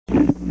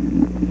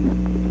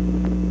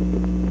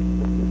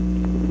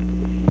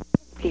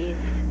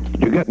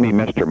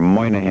Mr.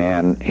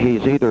 Moynihan.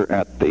 He's either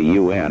at the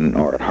UN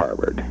or at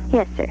Harvard.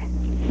 Yes, sir.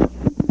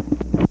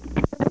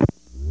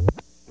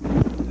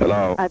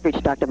 Hello? I've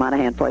reached Dr.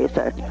 Moynihan for you,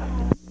 sir.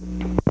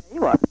 There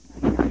you are.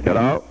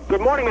 Hello?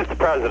 Good morning, Mr.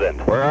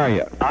 President. Where are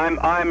you? I'm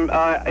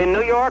in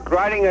New York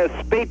writing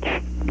a speech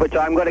which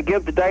I'm going to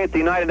give today at the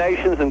United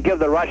Nations and give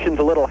the Russians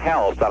a little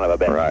hell, son of a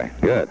bitch. Right,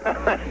 good.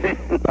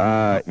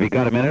 Have you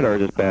got a minute, or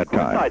is it bad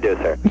time? I do,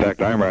 sir. In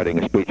fact, I'm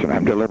writing a speech, and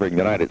I'm delivering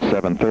tonight at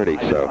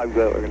 7:30, so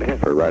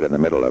we're right in the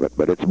middle of it.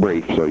 But it's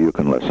brief, so you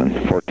can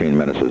listen. 14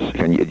 minutes is.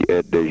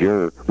 Is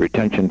your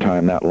retention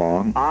time that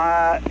long?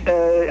 I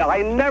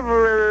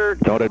never...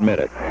 Don't admit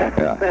it.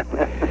 Yeah.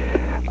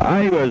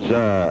 I was,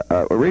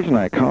 the reason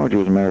I called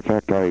you, as a matter of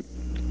fact, I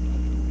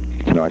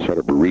sort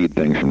of read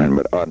things from him,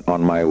 but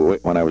on my way,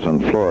 when I was in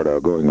Florida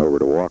going over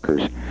to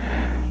Walker's,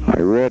 I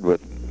read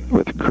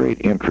with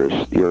great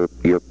interest your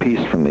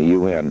piece from the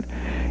UN.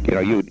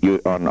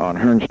 You on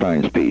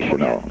Herrnstein's piece,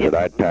 that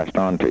I'd passed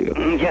on to you.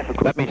 Yes, of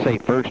course. Let me say,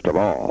 first of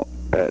all,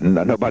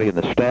 nobody in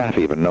the staff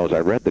even knows I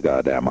read the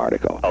goddamn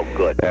article. Oh,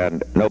 good.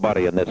 And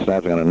nobody in this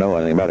staff is going to know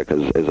anything about it,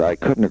 because I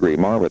couldn't agree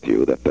more with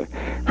you that the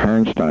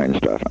Herrnstein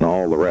stuff and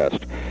all the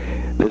rest,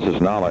 this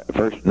is knowledge.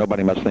 First,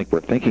 nobody must think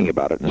we're thinking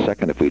about it, and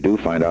second, if we do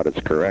find out it's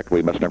correct,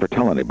 we must never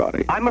tell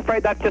anybody. I'm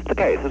afraid that's just the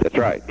case. That's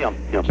right. Yeah.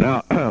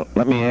 Now,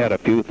 let me add a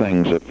few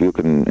things, if you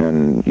can,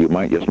 and you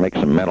might just make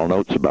some mental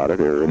notes about it,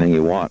 or anything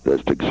you want,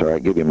 so I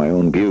give you my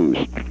own views.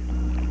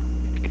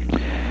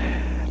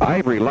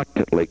 I've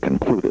reluctantly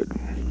concluded,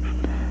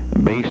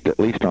 based at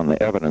least on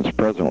the evidence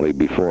presently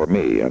before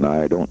me, and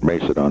I don't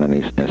base it on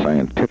any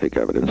scientific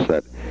evidence,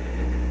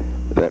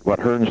 that what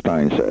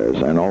Herrnstein says,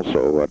 and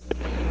also what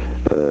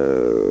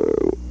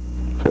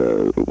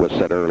was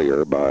said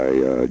earlier by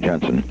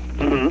Jensen,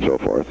 and so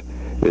forth,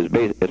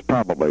 is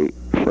probably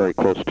very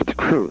close to the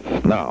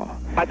truth. Now,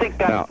 I think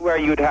that's where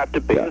you'd have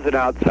to be as an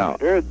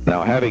outsider.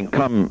 Now, having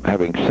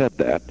said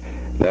that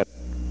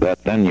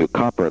then you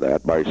copper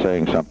that by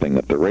saying something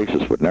that the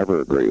racists would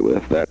never agree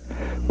with, that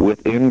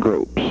within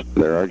groups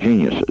there are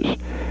geniuses.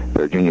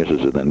 There are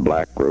geniuses within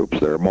black groups.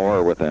 There are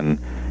more within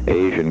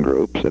Asian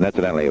groups. And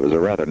incidentally, it was a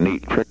rather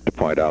neat trick to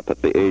point out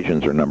that the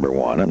Asians are number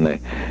one and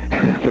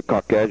the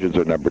Caucasians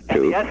are number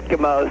two. And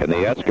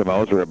the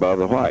Eskimos are above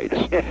the whites,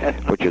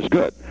 which is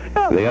good.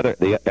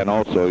 And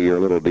also your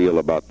little deal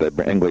about the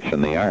English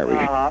and the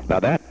Irish. Now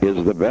that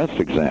is the best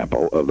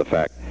example of the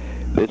fact.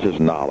 This is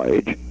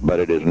knowledge, but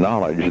it is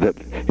knowledge that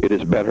it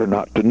is better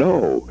not to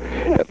know.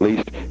 At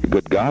least,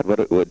 good God,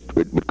 it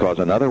would cause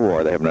another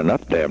war. They have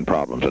enough damn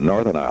problems in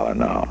Northern Ireland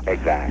now.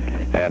 Exactly.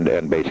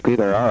 And basically,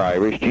 there are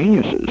Irish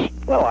geniuses.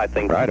 Well, I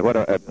think... Right?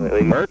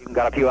 Burke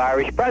got a few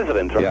Irish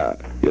presidents, right? Yeah,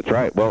 that's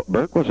right. Well,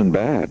 Burke wasn't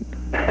bad.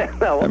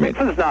 No,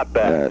 Nixon's not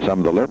bad. Some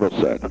of the liberals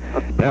said.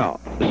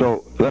 Now,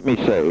 so let me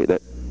say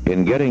that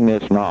in getting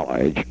this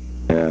knowledge,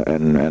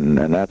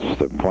 and that's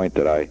the point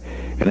that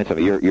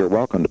you're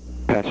welcome to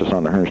pass this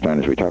on to Herrnstein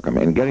as we talk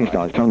about. In getting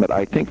knowledge, tell him that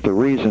I think the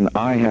reason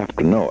I have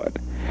to know it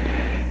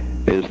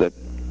is that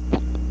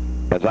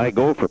as I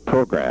go for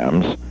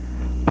programs,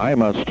 I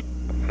must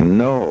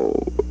know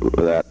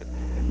that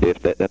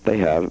that they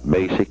have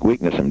basic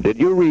weakness. And did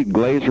you read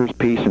Glazer's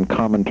piece and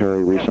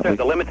commentary recently? Yes, sir,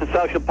 The Limits of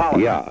Social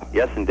Policy. Yeah.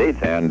 Yes, indeed.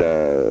 And,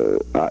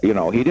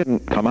 he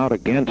didn't come out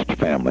against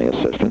family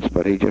assistance,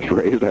 but he just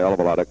raised a hell of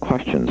a lot of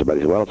questions about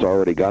it. Well, it's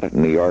already got it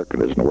in New York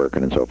and isn't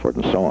working and so forth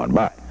and so on.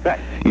 But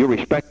you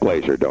respect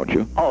Glazer, don't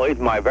you? Oh, he's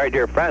my very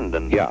dear friend.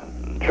 And yeah.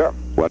 Sure.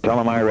 Well, tell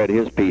him I read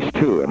his piece,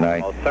 too. And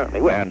Oh,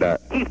 certainly. Well, and,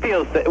 he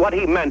feels that what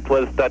he meant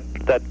was that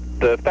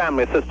the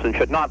family assistance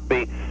should not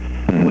be...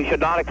 We should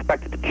not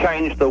expect it to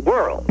change the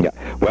world. Yeah.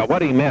 Well,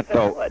 what he meant,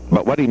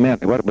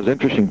 what was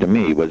interesting to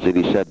me was that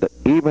he said that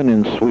even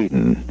in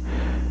Sweden,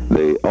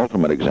 the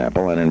ultimate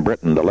example, and in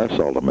Britain, the less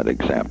ultimate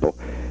example,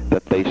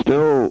 that they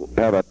still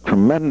have a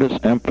tremendous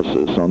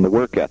emphasis on the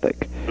work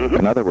ethic.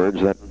 In other words,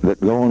 that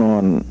going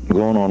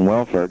on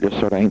welfare just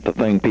sort of ain't the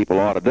thing people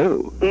ought to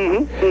do.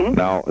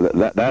 Now,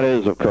 that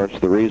is, of course,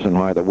 the reason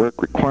why the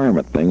work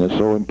requirement thing is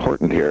so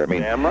important here. I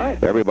mean, damn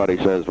right. Everybody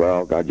says,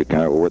 well, God, you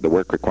can't, the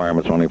work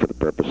requirement's only for the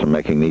purpose of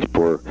making these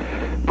poor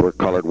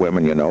colored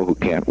women, who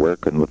can't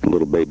work and with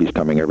little babies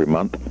coming every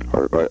month,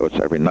 or it's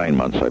every 9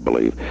 months, I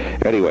believe.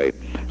 Anyway,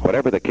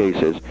 whatever the case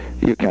is,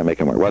 you can't make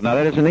them work. Well, now,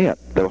 that isn't it.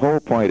 The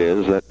whole point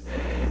is that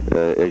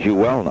as you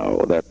well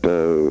know, that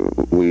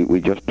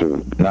we just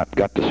have not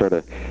got to sort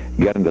of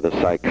get into the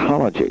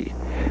psychology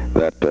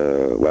that,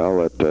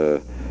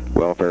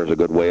 welfare is a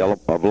good way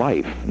of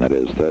life. That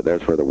is,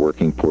 that's where the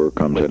working poor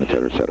comes in, et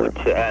cetera, et cetera.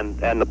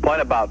 And the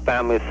point about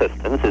family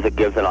assistance is it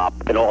gives an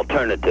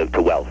alternative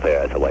to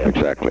welfare as a way of...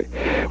 Exactly.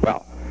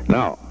 Well,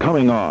 now,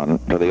 coming on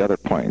to the other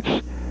points,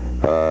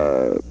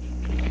 on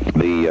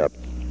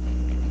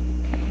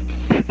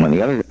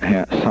the other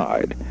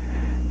side,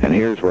 and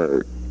here's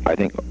where I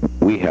think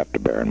we have to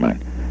bear in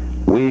mind,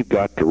 we've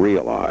got to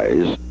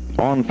realize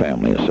on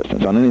family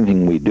assistance, on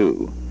anything we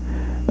do,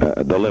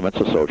 the limits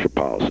of social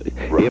policy.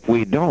 Right. If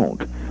we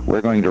don't,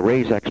 we're going to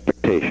raise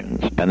expectations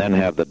differentiations and then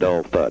have the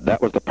dull thud.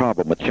 That was the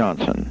problem with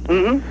Johnson.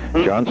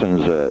 Mm-hmm.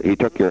 Johnson's, he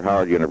took your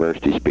Howard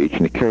University speech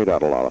and he carried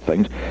out a lot of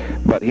things,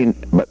 but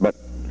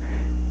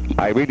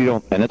I really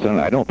don't, and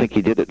I don't think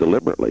he did it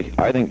deliberately.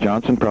 I think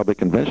Johnson probably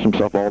convinced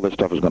himself all this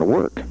stuff is going to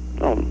work.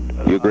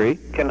 You agree?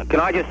 Can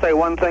I just say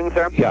one thing,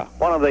 sir? Yeah.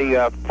 One of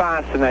the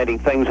fascinating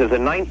things is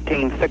in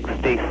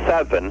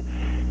 1967,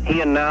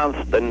 he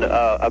announced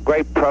a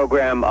great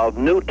program of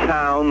new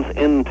towns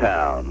in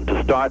town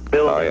to start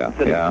building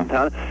cities in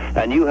town,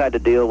 and you had to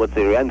deal with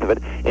the ends of it.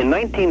 In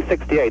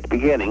 1968, the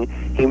beginning,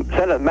 he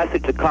sent a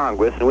message to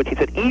Congress in which he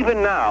said,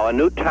 even now, a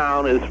new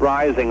town is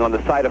rising on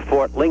the site of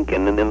Fort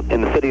Lincoln in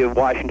the city of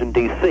Washington,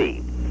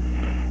 D.C.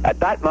 At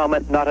that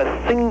moment, not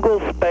a single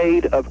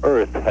spade of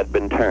earth had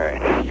been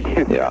turned.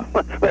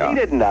 But he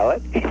didn't know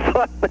it. He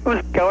thought it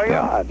was going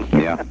on.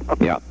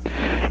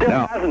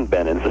 Still hasn't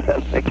been,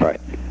 incidentally.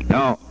 Right.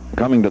 Now,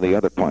 coming to the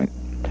other point,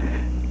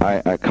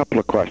 a couple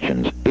of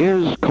questions.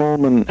 Has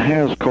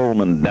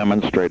Coleman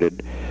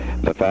demonstrated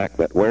the fact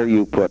that where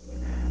you put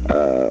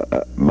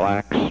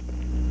blacks,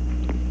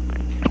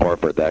 or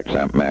for that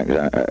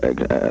matter,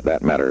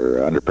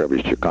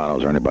 underprivileged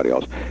Chicanos or anybody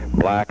else,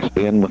 blacks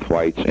in with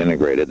whites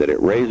integrated, that it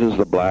raises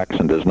the blacks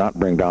and does not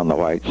bring down the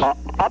whites?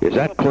 Is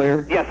that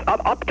clear? Yes,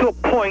 up to a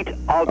point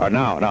of...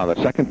 Now, the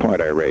second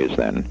point I raised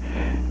then,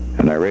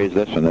 and I raised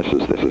this, and this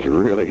is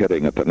really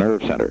hitting at the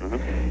nerve center.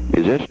 Mm-hmm.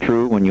 Is this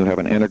true when you have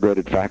an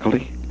integrated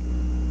faculty?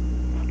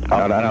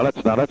 Now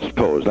let's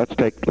suppose. Let's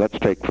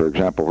take for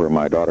example where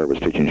my daughter was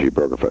teaching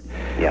G-Brogerfoot,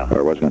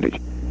 or was going to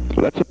teach.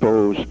 Let's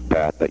suppose,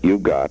 Pat, that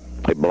you've got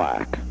a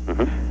black,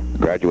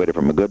 graduated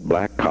from a good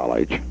black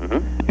college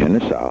in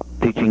the South,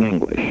 teaching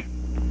English.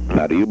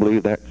 Now, do you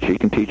believe that she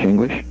can teach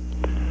English?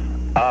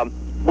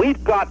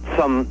 We've got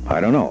some... I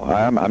don't know.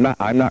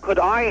 I'm not... Could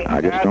I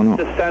just don't know.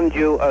 To send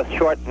you a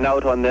short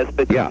note on this?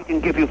 Because we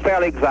can give you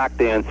fairly exact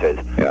answers.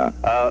 Yeah.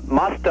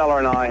 Mosteller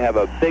and I have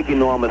a big,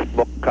 enormous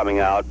book coming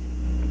out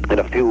in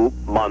a few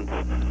months,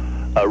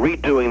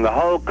 redoing the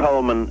whole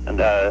Coleman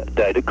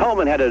data.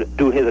 Coleman had to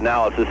do his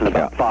analysis in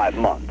about 5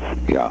 months.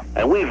 Yeah.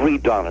 And we've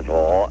redone it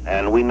all,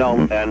 and we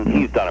know, and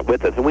he's done it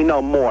with us, and we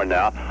know more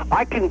now.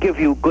 I can give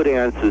you good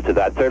answers to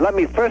that, sir. Let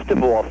me first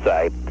of all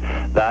say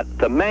that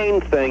the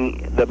main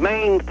thing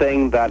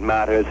that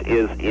matters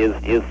is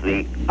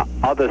the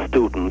other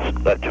students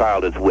that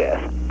child is with.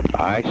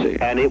 I see.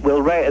 And it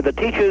will the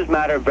teachers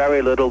matter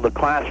very little, the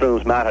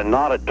classrooms matter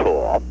not at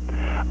all.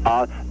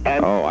 I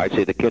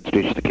see. The kids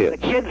teach the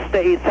kids. The kids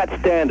set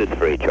standards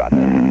for each other.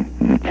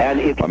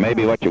 And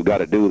maybe what you've got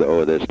to do,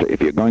 though, is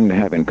if you're going to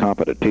have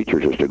incompetent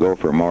teachers, is to go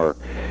for more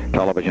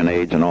television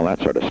aids and all that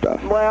sort of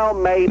stuff. Well,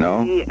 maybe.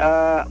 No?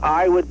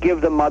 I would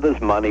give the mothers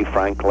money,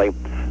 frankly.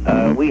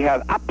 We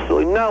have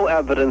absolutely no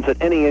evidence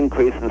that any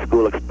increase in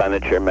school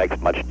expenditure makes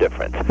much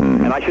difference.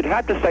 And I should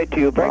have to say to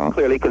you very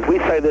clearly, because we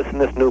say this in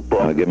this new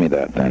book. Give me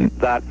that, then.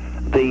 That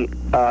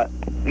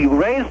you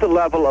raise the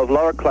level of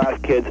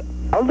lower-class kids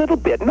a little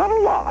bit, not a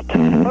lot, but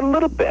a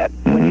little bit,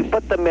 when you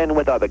put them in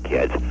with other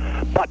kids.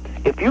 But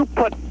if you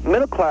put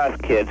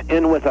middle-class kids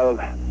in with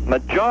a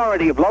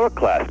majority of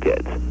lower-class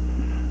kids,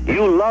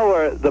 you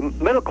lower the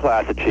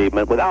middle-class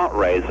achievement without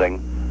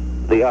raising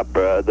the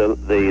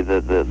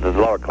the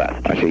lower-class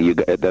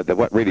achievement. I see.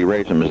 What really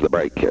raises them is the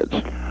bright kids.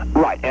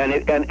 Right, and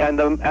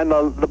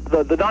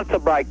the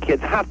not-so-bright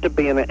kids have to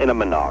be in a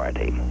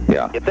minority.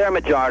 Yeah. If they're a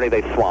majority,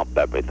 they swamp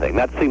everything.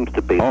 That seems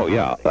to be... Oh,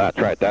 yeah, that's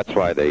right. That's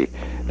why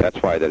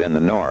that in the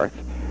North,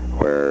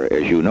 where,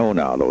 as you know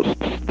now, those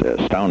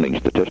astounding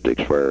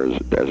statistics, where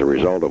as a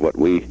result of what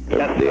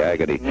the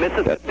agony,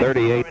 that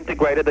 38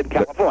 integrated in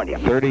California.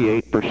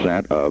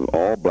 38% of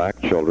all black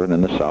children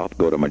in the South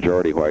go to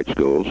majority white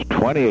schools.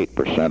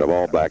 28% of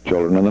all black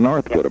children in the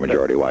North go to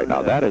majority white.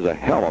 Now, that is a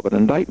hell of an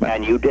indictment.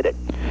 And you did it.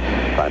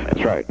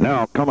 That's right.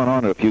 Now, coming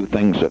on to a few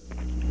things that...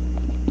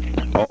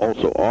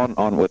 Also,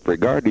 on with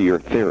regard to your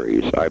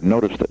theories, I've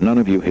noticed that none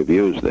of you have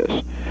used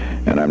this,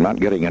 and I'm not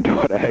getting into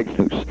what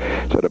Agnew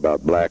said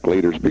about black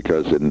leaders,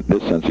 because in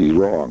this sense he's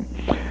wrong.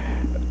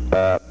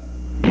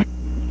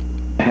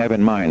 Have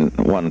in mind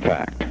one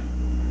fact.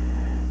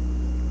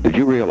 Did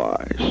you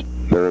realize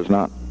there is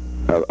not,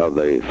 of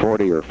the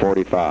 40 or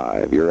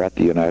 45, you're at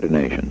the United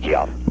Nations,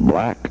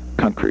 black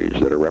countries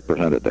that are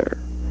represented there,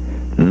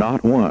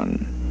 not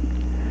one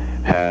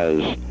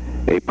has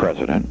a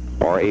president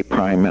or a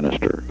prime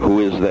minister who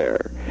is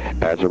there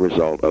as a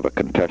result of a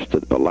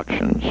contested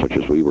election such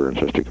as we were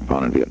insisting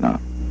upon in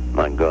Vietnam.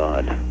 My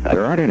God.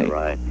 There aren't any.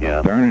 Right,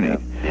 yeah. There aren't any.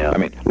 Yeah. I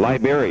mean,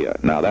 Liberia,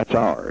 now that's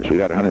ours. We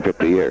got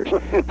 150 years.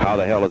 How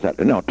the hell is that?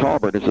 No,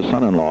 Talbert is the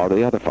son-in-law of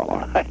the other fellow.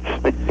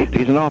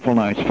 He's an awful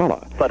nice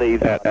fellow. But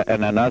he's...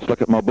 and then let's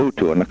look at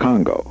Mobutu in the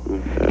Congo.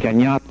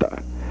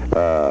 Kenyatta.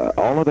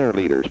 All of their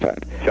leaders,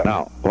 Pat. Sure.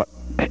 Now,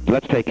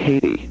 let's take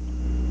Haiti.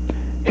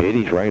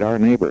 Haiti's right our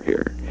neighbor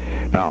here.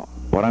 Now,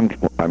 what I'm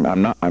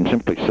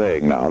simply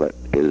saying now that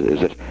is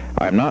this: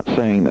 I'm not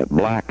saying that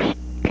blacks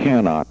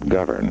cannot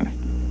govern.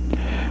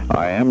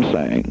 I am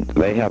saying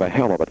they have a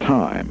hell of a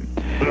time.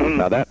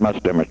 Now that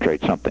must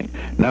demonstrate something.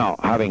 Now,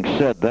 having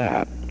said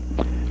that,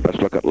 let's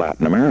look at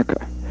Latin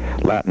America.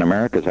 Latin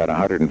America's had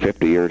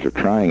 150 years of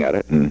trying at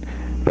it, and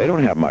they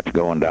don't have much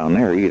going down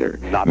there either.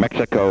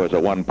 Mexico is a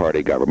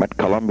one-party government.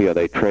 Colombia,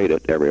 they trade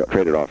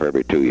off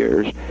every 2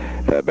 years.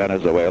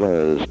 Venezuela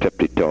is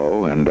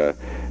tip-to-toe, and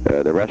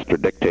the rest are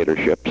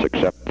dictatorships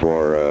except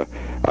for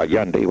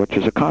Allende, which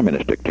is a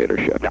communist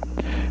dictatorship.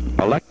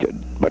 Elected,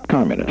 but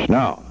communist.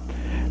 Now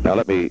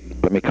let me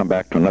come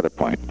back to another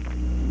point.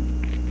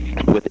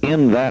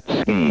 Within that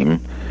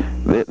scheme,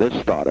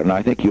 this thought, and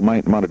I think you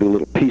might want to do a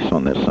little piece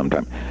on this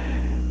sometime,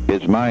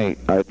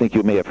 I think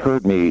you may have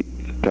heard me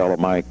tell of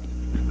my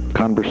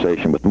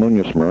conversation with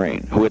Munoz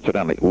Marin, who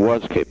incidentally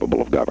was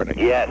capable of governing.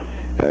 Yes.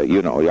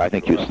 I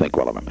think you think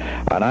well of him.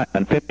 And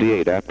in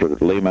 58, after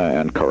Lima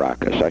and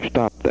Caracas, I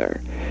stopped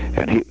there.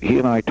 And he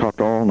and I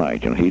talked all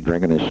night. He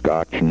drinking his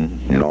scotch and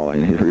he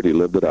really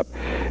lived it up.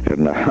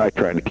 And I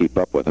trying to keep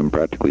up with him,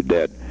 practically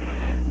dead.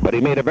 But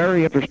he made a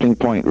very interesting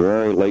point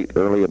very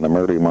early in the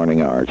early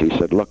morning hours. He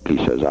said, look, he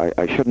says,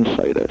 I shouldn't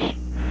say this.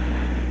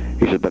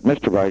 He said, but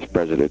Mr. Vice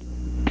President,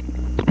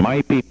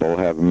 my people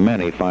have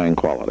many fine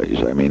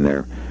qualities. I mean,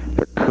 they're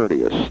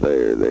courteous.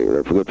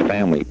 They're good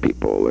family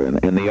people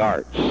in the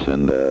arts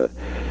and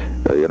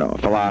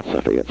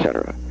philosophy,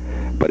 etc.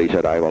 But he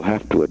said, I will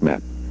have to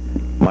admit,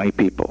 my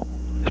people,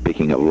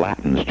 speaking of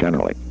Latins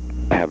generally,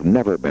 have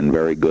never been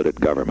very good at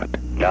government.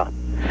 Yeah.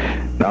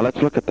 Now let's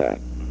look at that.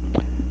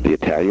 The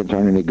Italians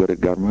aren't any good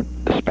at government.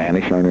 The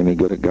Spanish aren't any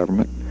good at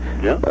government.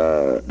 Yeah.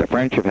 The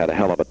French have had a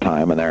hell of a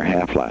time, and they're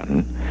half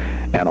Latin.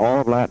 And all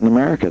of Latin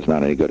America is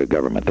not any good at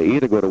government. They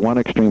either go to one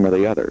extreme or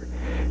the other.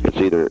 It's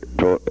either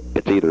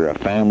a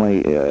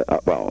family,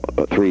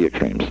 three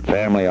extremes: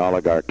 family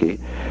oligarchy,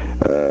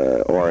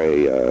 or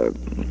a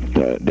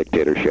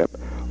dictatorship,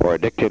 or a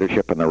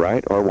dictatorship in the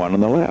right, or one in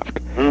the left.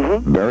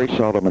 Mm-hmm. Very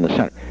seldom in the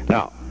center.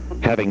 Now,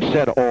 having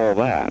said all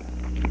that,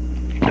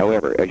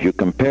 however, as you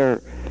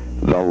compare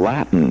the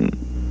Latin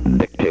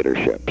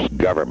dictatorships,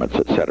 governments,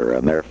 etc.,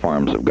 and their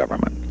forms of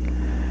government,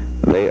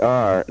 they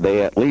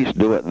at least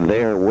do it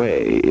their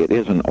way. It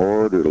is an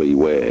orderly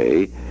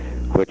way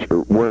which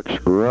works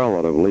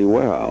relatively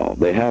well.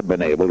 They have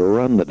been able to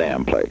run the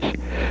damn place.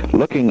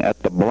 Looking at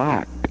the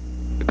black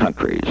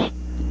countries,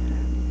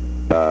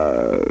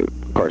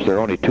 of course, there are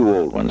only two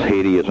old ones.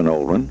 Haiti is an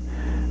old one,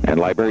 and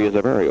Liberia is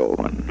a very old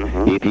one.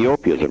 Mm-hmm.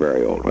 Ethiopia is a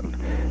very old one.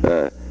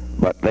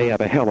 But they have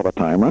a hell of a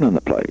time running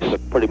the place. It's a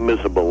pretty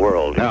miserable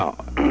world. Now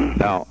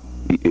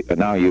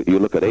you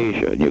look at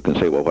Asia, and you can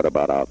say, well, what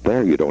about out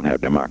there? You don't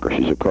have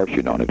democracies. Of course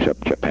you don't,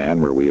 except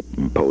Japan, where we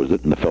imposed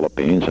it, and the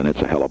Philippines, and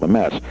it's a hell of a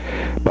mess.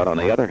 But on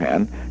the other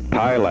hand,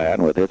 Thailand,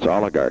 with its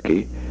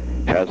oligarchy,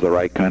 has the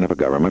right kind of a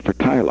government for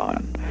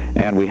Thailand.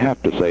 And we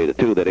have to say,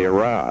 too, that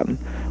Iran,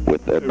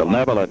 with a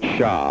benevolent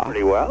Shah,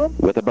 pretty well.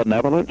 With a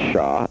benevolent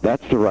Shah,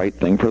 that's the right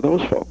thing for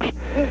those folks,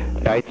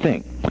 I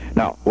think.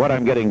 Now, what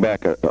I'm getting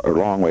back a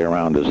long way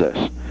around is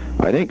this.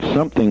 I think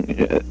something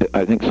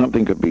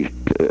could be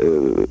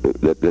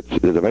that's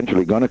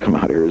eventually going to come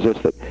out here is this,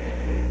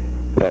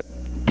 that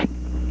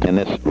and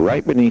this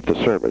right beneath the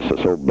surface,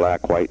 this old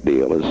black-white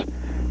deal is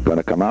going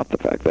to come out, the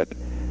fact that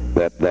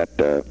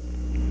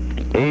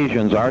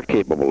Asians are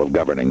capable of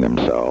governing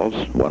themselves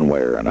one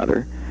way or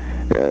another.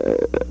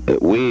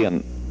 We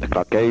and the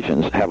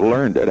Caucasians have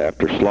learned it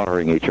after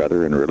slaughtering each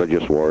other in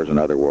religious wars and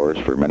other wars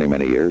for many,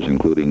 many years,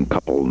 including a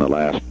couple in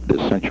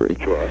this century.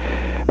 Sure.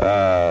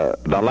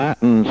 The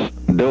Latins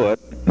do it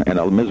in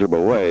a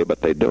miserable way,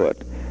 but they do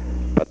it.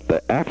 But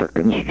the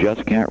Africans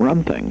just can't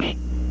run things.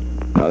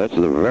 Now, this is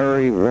a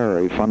very,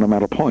 very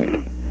fundamental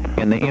point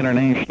in the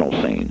international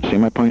scene. See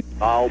my point?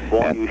 Oh,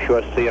 boy, you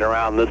sure see it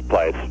around this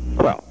place.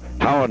 Well,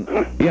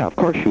 yeah, of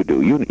course you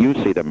do. You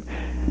see them.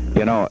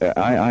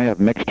 I have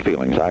mixed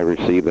feelings. I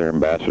receive their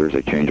ambassadors.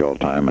 They change all the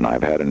time, and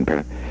I've had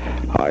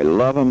I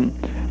love them.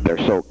 They're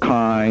so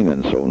kind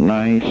and so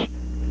nice.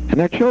 And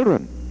they're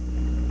children.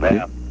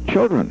 Yeah.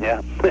 Children.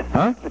 Yeah.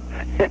 Huh?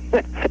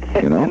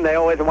 And they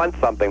always want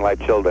something like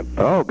children.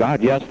 Oh,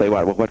 God, yes, they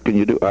want. Well, what can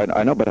you do?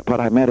 I know, but what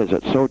I meant is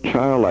it's so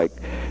childlike,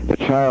 the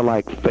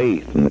childlike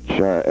faith and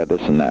the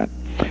this and that.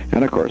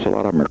 And, of course, a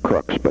lot of them are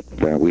crooks, but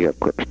we have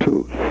crooks,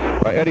 too.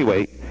 But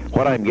anyway,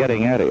 what I'm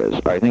getting at is,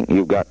 I think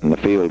you've got in the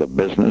field of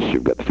business,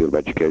 you've got the field of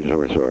education,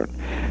 so and so on.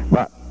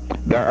 But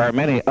there are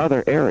many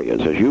other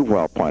areas, as you've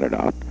well pointed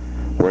out,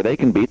 where they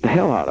can beat the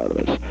hell out of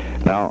us.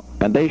 Now,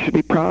 and they should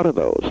be proud of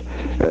those.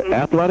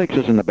 Athletics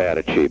isn't a bad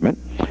achievement.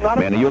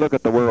 Man, you look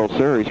at the World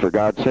Series, for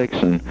God's sakes,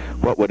 and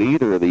what would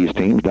either of these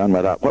teams done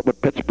without, what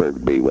would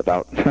Pittsburgh be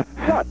without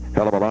hell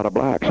of a lot of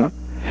blacks, huh?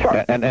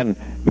 Sure. And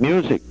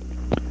music,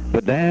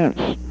 the dance,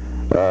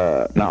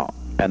 now,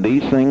 and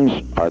these things,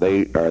 are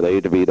they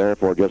to be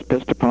therefore just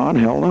pissed upon?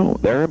 Hell no.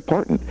 They're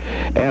important.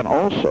 And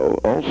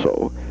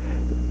also,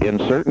 in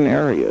certain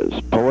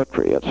areas,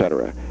 poetry,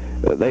 etc.,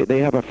 they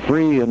have a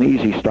free and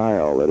easy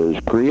style that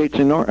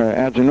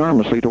adds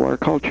enormously to our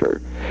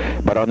culture.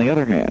 But on the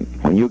other hand,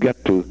 when you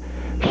get to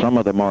some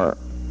of the more,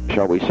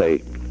 shall we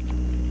say,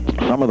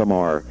 some of the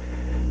more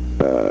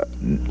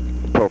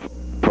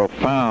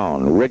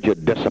profound,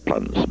 rigid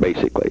disciplines,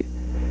 basically,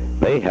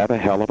 they have a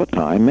hell of a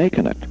time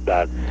making it.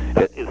 That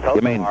is so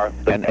far.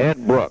 And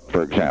Ed Brooke,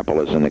 for example,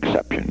 is an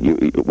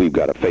exception. We've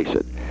got to face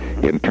it.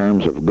 In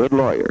terms of good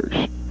lawyers,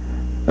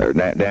 there are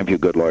damn few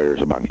good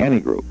lawyers among any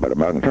group, but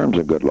in terms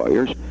of good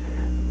lawyers,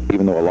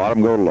 even though a lot of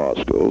them go to law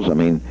schools, I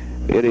mean,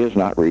 it is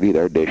not really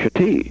their dish of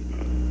tea.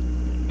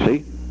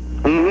 See?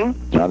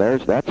 Mm-hmm. Now,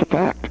 that's a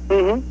fact.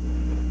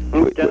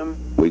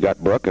 Mm-hmm. We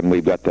got Brooke, and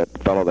we've got that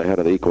fellow, the head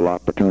of the Equal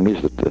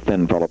Opportunities, the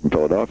thin fellow from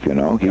Philadelphia, you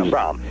know. He's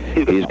got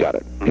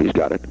it. He's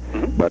got it.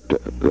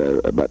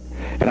 Mm-hmm. But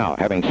now,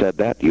 having said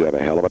that, you have a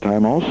hell of a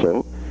time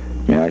also.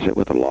 I mean, I sit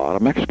with a lot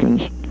of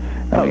Mexicans.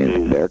 I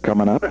mean, they're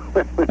coming up,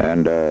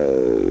 and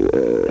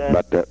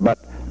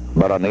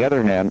but on the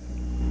other hand,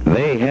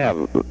 they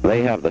have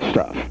the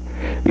stuff.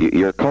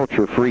 Your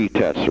culture-free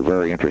tests are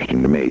very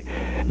interesting to me.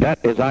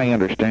 That, as I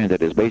understand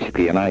it, is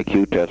basically an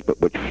IQ test, but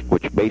which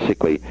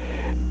basically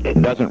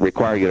doesn't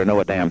require you to know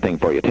a damn thing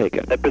before you take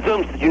it. It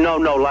presumes that you know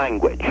no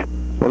language.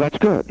 Well, that's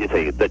good. You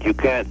see, that you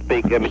can't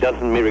speak. I mean, it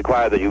doesn't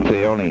require that you. That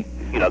you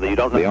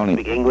don't know how to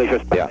speak English or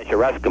Spanish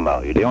or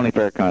Eskimo. The only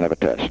fair kind of a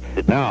test.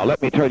 Now,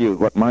 let me tell you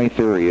what my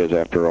theory is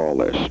after all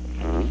this.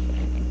 Mm-hmm.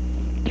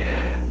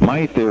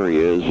 My theory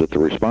is that the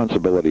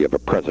responsibility of a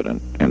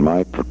president, in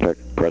my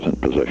present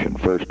position,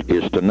 first,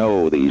 is to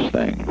know these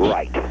things.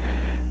 Right.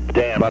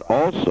 Damn. But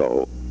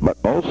also,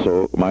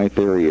 my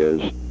theory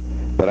is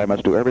that I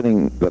must do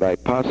everything that I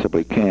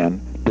possibly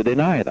can to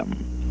deny them.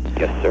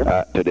 Yes,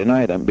 sir. To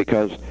deny them,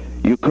 because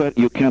you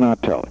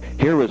cannot tell.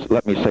 Here was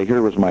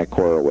my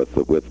quarrel with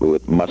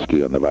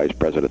Muskie on the vice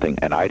president thing,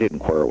 and I didn't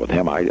quarrel with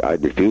him. I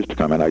refused to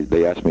comment.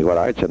 They asked me what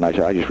I'd said, and I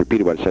said I just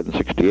repeated what I said in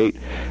 '68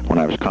 when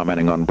I was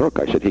commenting on Brooke.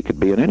 I said he could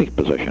be in any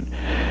position.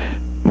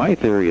 My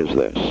theory is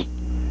this: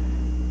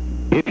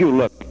 if you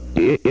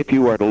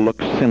were to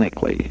look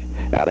cynically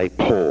at a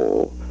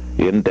poll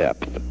in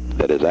depth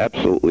that is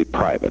absolutely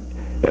private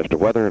as to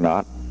whether or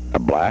not a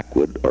black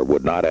would or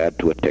would not add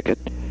to a ticket,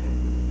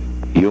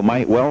 you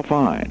might well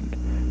find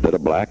that a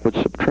black would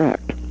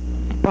subtract.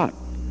 But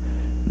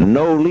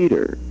no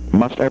leader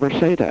must ever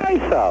say that.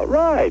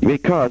 Right.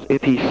 Because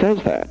if he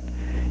says that,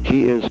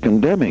 he is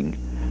condemning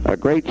a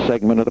great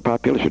segment of the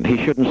population. He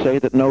shouldn't say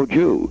that no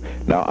Jew.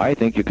 Now, I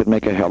think you could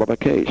make a hell of a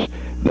case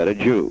that a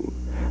Jew,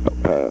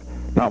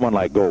 not one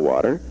like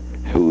Goldwater,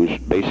 who's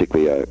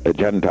basically a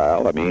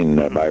Gentile,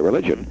 by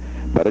religion,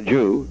 but a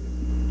Jew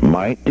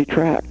might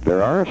detract.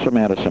 There are some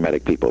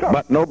anti-Semitic people,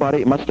 but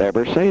nobody must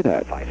ever say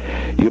that.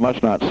 You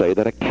must not say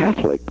that a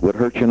Catholic would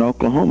hurt you in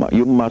Oklahoma.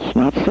 You must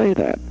not say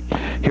that.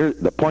 Here,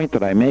 the point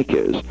that I make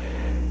is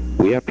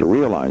we have to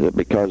realize it,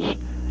 because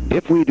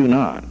if we do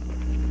not,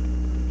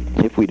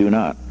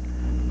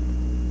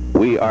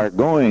 we're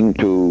going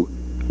to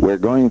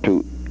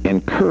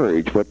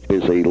encourage what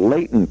is a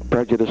latent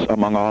prejudice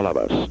among all of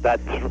us.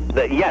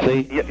 Yes.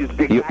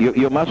 See,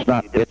 you must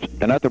not.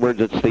 In other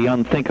words, it's the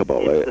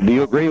unthinkable. Do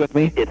you agree with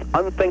me? It's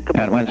unthinkable.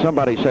 And when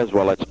somebody says,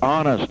 well, it's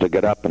honest to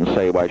get up and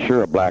say, why,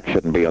 sure, a black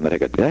shouldn't be on the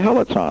ticket. The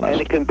hell, it's honest.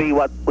 And it can be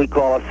what we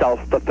call a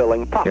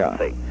self-fulfilling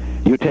prophecy. Yeah.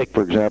 You take,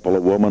 for example,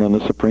 a woman on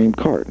the Supreme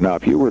Court. Now,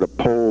 if you were to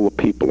poll the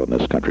people in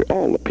this country,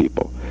 all the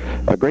people,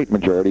 a great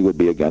majority would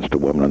be against a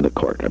woman in the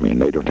court. I mean,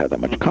 they don't have that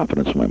much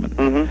confidence in women.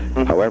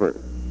 Mm-hmm.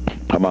 However,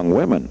 among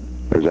women,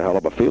 there's a hell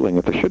of a feeling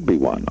that there should be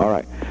one. All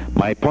right.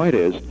 My point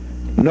is,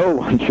 no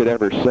one should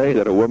ever say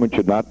that a woman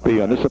should not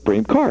be on the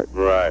Supreme Court.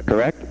 Right.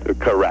 Correct?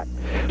 Correct.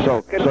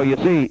 So you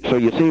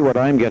see what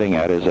I'm getting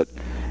at is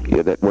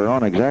that we're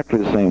on exactly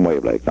the same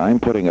wavelength. I'm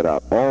putting it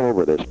out all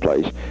over this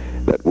place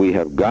that we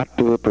have got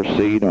to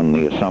proceed on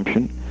the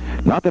assumption,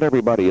 not that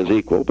everybody is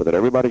equal, but that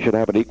everybody should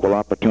have an equal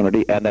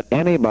opportunity, and that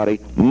anybody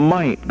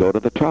might go to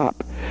the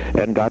top.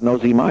 And God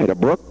knows he might. A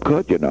Brooke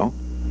could, you know.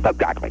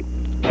 Exactly.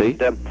 See?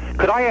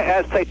 Could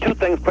I say two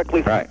things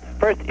quickly? Right.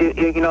 First,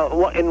 in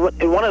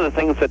one of the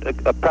things that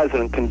a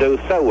president can do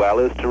so well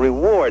is to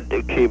reward the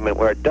achievement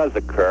where it does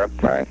occur.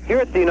 Right. Here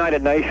at the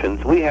United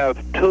Nations, we have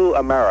two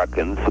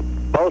Americans,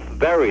 both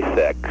very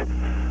sick,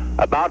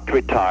 about to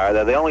retire.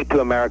 They're the only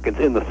two Americans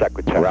in the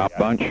Secretariat. Ralph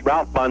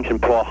Bunche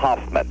and Paul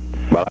Hoffman.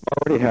 Well, I've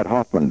already had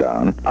Hoffman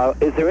down.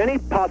 Is there any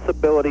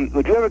possibility,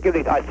 would you ever give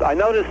these, I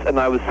noticed, and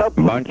I was so...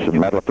 Bunche, the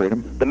Medal of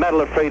Freedom? The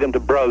Medal of Freedom to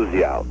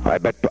Brozio. I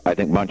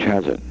think Bunche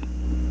has it.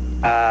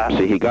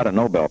 See, he got a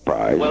Nobel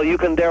Prize. Well, you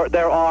can,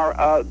 there are...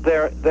 I'll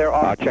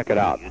check it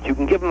out. You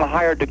can give him a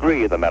higher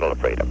degree of the Medal of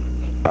Freedom.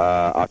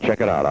 I'll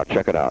check it out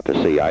to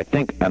see. I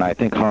think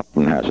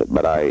Hoffman has it,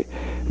 but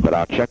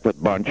I'll check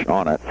with Bunche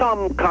on it.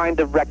 Some kind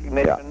of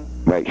recognition. Yeah.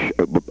 Right,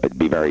 it'd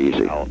be very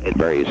easy.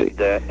 Very easy.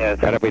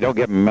 And if we don't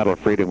give him a Medal of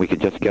Freedom, we could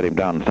just get him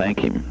down and thank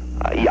him.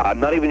 Yeah, I'm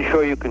not even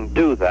sure you can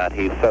do that.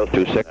 He's so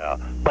too sick.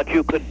 But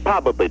you could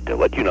probably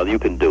do it. You know, you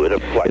can do it.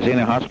 Is he in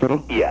a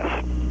hospital?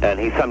 Yes, and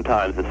he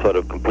sometimes is sort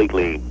of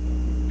completely.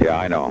 Yeah,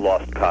 I know.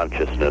 Lost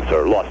consciousness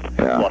or lost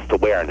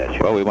awareness.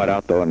 Well, we went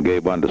out though and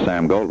gave one to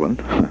Sam Goldwyn.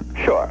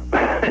 Sure.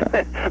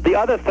 The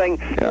other thing,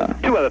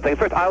 two other things.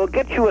 First, I will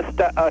get you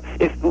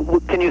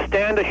can you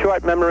stand a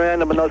short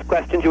memorandum on those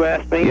questions you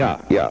asked me?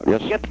 Yeah.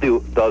 Yes. Get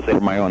to those for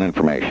my own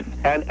information.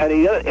 And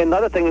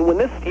another thing, when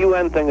this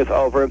UN thing is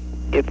over,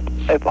 if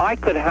if I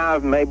could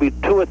have maybe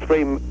 2 or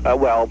 3,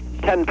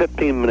 10,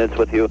 15 minutes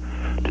with you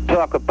to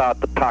talk about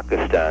the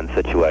Pakistan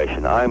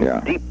situation.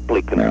 I'm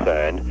deeply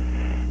concerned,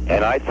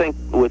 and I think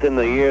within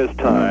the year's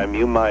time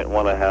you might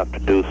want to have to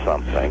do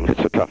something. It's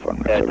a tough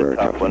one. It's a very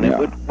tough one. Yeah.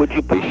 Would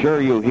you be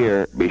sure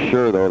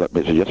though that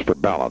this is just for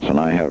balance, and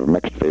I have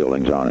mixed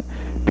feelings on it.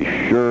 Be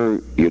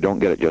sure you don't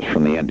get it just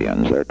from the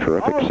Indians. They're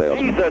terrific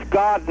salesmen. Jesus,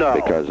 God, no.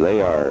 Because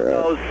they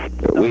are,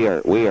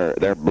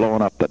 they're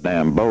blowing up the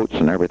damn boats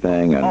and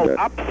everything. And,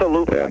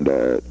 absolutely. And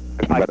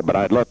but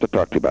I'd love to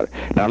talk to you about it.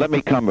 Now, let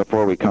me come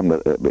before we come to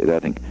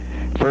that thing.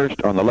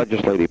 First, on the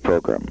legislative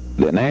program,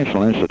 the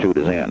National Institute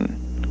is in.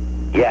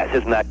 Yes,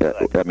 isn't that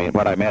good? I mean,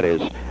 what I meant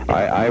is,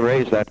 I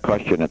raised that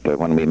question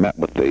when we met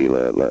with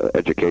the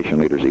education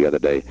leaders the other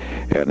day,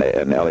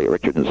 and Elliot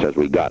Richardson says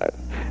we got it.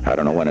 I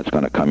don't know when it's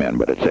going to come in,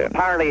 but it's in.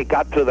 Apparently it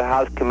got to the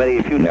House committee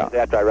a few days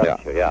after I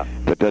wrote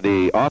you, To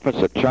the Office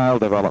of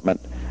Child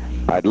Development,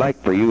 I'd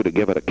like for you to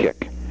give it a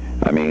kick.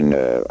 I mean,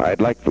 I'd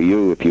like for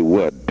you, if you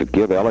would, to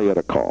give Elliot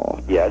a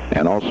call. Yes.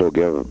 And also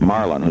give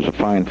Marlon, who's a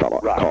fine fellow,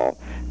 a call.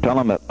 Tell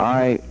him that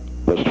I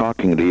was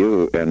talking to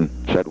you and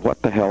said,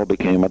 what the hell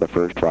became of the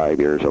first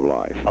 5 years of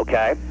life?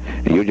 Okay.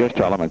 You just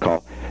tell them and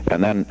call.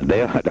 And then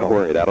don't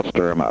worry, that'll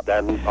stir them up.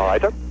 Then, all right,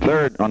 sir.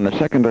 Third, on the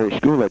secondary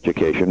school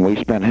education, we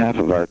spent half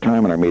of our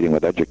time in our meeting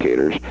with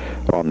educators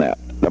on that.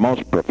 The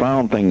most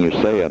profound thing you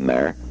say in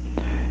there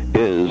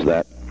is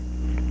that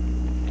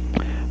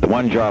the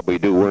one job we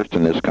do worst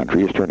in this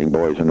country is turning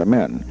boys into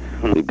men.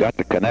 We've got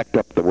to connect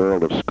up the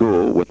world of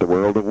school with the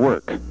world of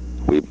work.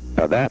 We've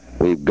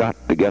got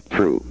to get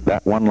through.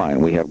 That one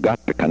line, we have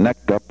got to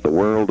connect up the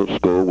world of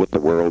school with the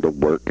world of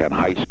work, and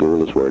high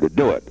school is where to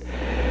do it.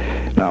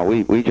 Now,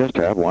 we just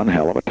have one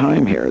hell of a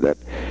time here that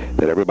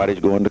everybody's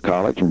going to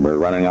college, and we're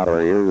running out of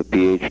our ears with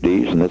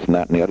PhDs and this and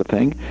that and the other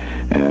thing,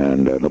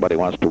 and nobody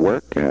wants to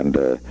work, and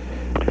the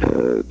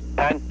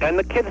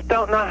kids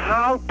don't know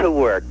how to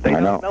work. They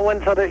don't know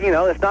when,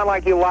 it's not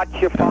like you watch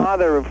your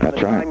father from the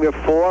time you're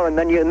 4 and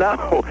then you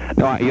know.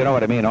 No, you know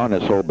what I mean, on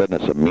this whole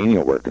business of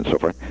menial work and so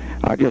forth.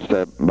 I just,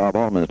 Bob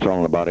Allman is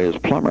telling about his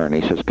plumber, and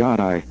he says,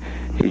 God,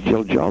 he's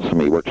still jealous of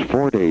me. He works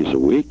 4 days a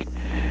week.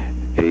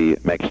 He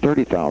makes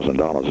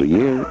 $30,000 a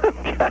year.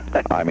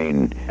 I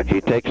mean,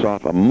 he takes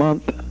off a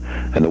month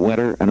in the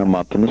winter and a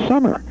month in the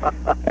summer.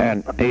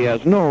 And he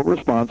has no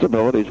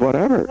responsibilities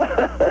whatever.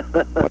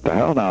 What the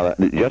hell now?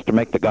 Just to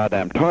make the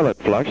goddamn toilet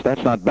flush,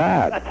 that's not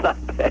bad. That's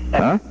not bad.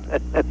 Huh?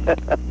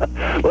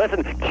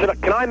 Listen,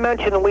 can I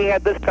mention that we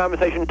had this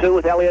conversation, too,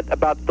 with Elliot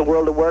about the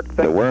world of work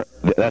thing?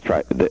 That's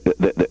right.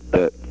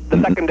 The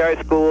secondary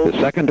schools. The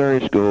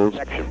secondary schools.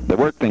 The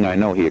work thing I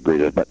know he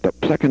agrees with, but the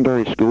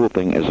secondary school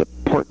thing is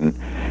important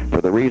for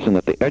the reason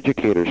that the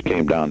educators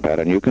came down, Pat,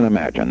 and you can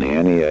imagine, the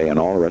NEA and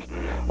all the rest,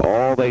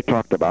 all they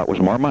talked about was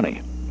more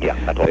money.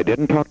 Yeah, they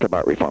didn't talk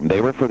about reform. They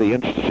were for the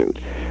Institute,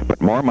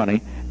 but more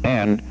money,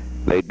 and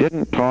they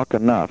didn't talk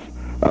enough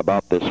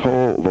about this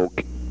whole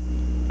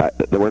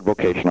the word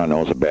vocation I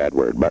know is a bad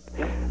word, but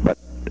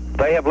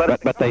they have let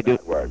it but they do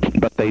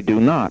but they do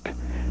not.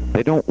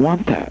 They don't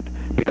want that,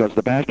 because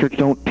the bastards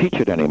don't teach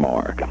it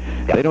anymore.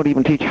 Yeah. They don't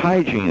even teach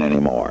hygiene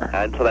anymore.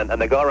 And so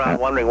they go around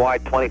wondering why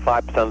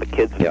 25% of the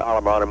kids in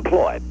Harlem are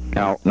unemployed.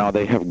 Now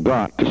they have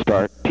got to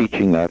start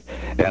teaching that,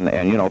 and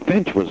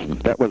Finch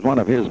that was one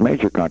of his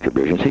major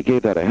contributions. He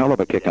gave that a hell of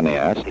a kick in the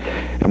ass,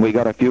 and we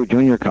got a few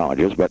junior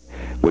colleges. But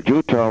would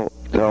you tell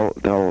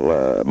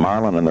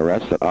Marlon and the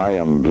rest that I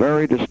am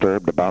very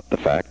disturbed about the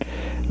fact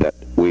that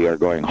we are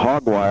going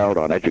hog wild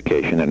on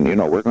education, and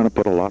we're going to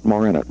put a lot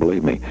more in it,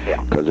 believe me,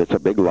 because it's a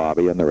big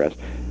lobby and the rest.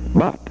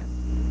 But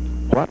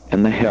what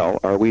in the hell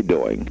are we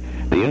doing?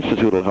 The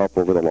Institute will help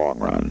over the long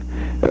run.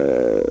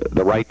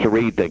 The right to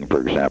read thing,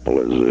 for example,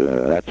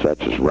 is that's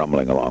just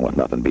rumbling along with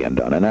nothing being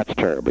done, and that's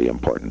terribly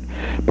important.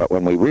 But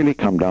when we really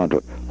come down to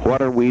it,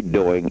 what are we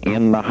doing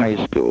in the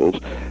high schools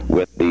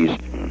with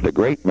the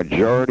great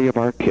majority of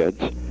our kids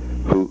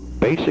who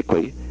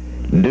basically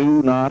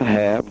do not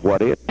have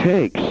what it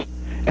takes,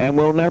 and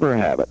will never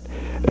have it,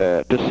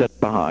 to sit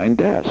behind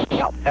desks.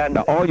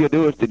 Now, all you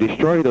do is to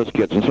destroy those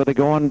kids, and so they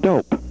go on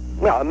dope.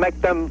 Well, make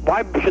them.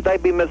 Why should they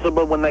be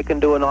miserable when they can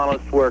do an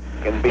honest work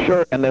and be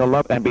and they'll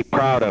love and be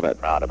proud of it.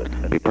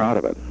 Be proud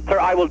of it. Sir,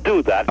 I will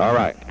do that. All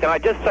right. Can I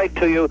just say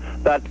to you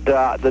that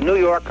the New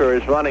Yorker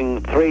is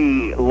running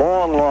 3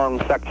 long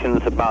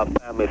sections about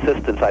family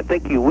assistance. I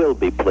think you will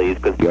be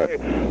pleased, because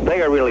they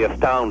are really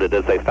astounded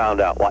as they found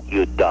out what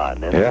you'd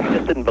done, and they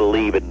just didn't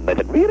believe it. And they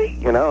said, "Really?"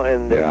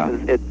 And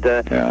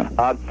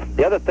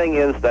the other thing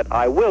is that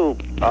I will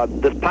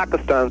this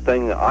Pakistan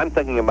thing. I'm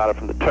thinking about it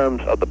from the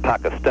terms of the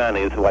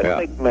Pakistanis, who I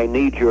think may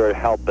need your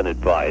help and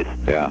advice.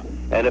 Yeah.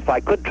 And if I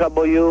could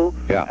trouble you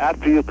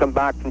after you come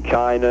back from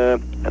China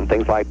and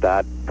things like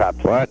that,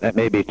 perhaps. Well, that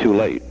may be too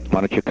late.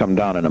 Why don't you come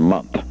down in a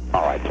month?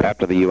 All right, sir.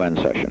 After the UN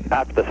session.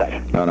 After the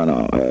session.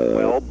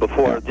 No.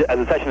 Before, as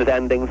the session is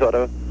ending, sort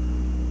of,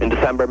 in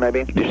December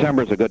maybe?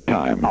 December's a good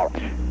time. All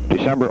right.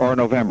 December or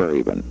November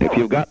even. If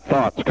you've got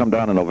thoughts, come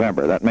down in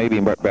November. That may be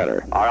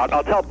better. All right,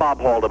 I'll tell Bob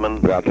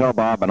Haldeman. I'll tell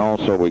Bob, and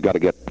also we've got to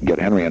get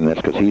Henry in this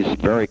because he's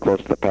very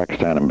close to the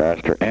Pakistan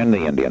ambassador and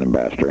the Indian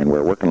ambassador, and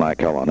we're working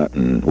like hell on it.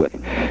 And with,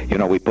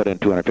 we put in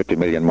 $250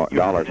 million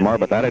more,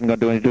 but that isn't going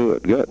to do any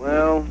good.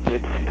 Well,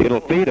 it'll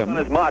feed him.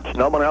 As much.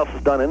 No one else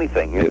has done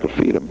anything. It'll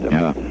feed him.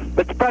 Yeah.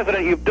 Mr.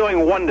 President, you're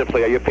doing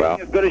wonderfully. Are you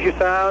feeling as good as you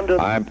sound?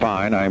 I'm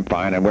fine,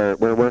 and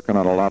we're working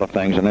on a lot of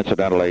things, and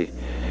incidentally,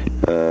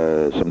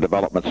 some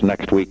developments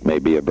next week may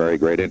be of very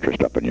great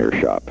interest up in your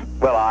shop.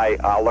 Well,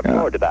 I'll look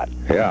forward to that.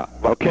 Yeah.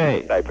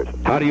 Okay.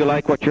 How do you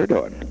like what you're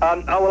doing?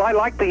 Well, I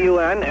like the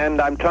UN, and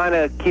I'm trying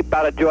to keep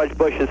out of George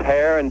Bush's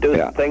hair and do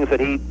some things that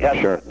he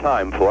hasn't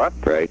time for.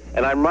 Great.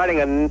 And I'm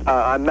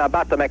I'm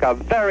about to make a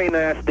very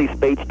nasty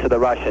speech to the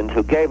Russians,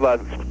 who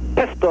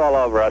pissed all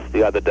over us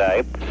the other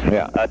day,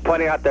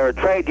 pointing out there are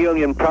trade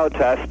union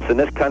protests in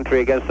this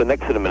country against the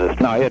Nixon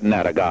administration. Now, isn't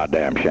that a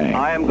goddamn shame?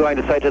 I am going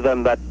to say to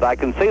them that I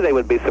can see they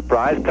would be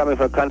surprised coming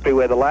from a country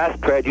where the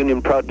last trade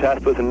union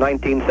protest was in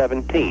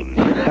 1917.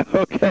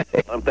 Okay.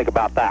 Think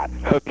about that.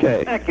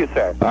 Okay. Thank you,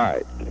 sir. All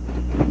right.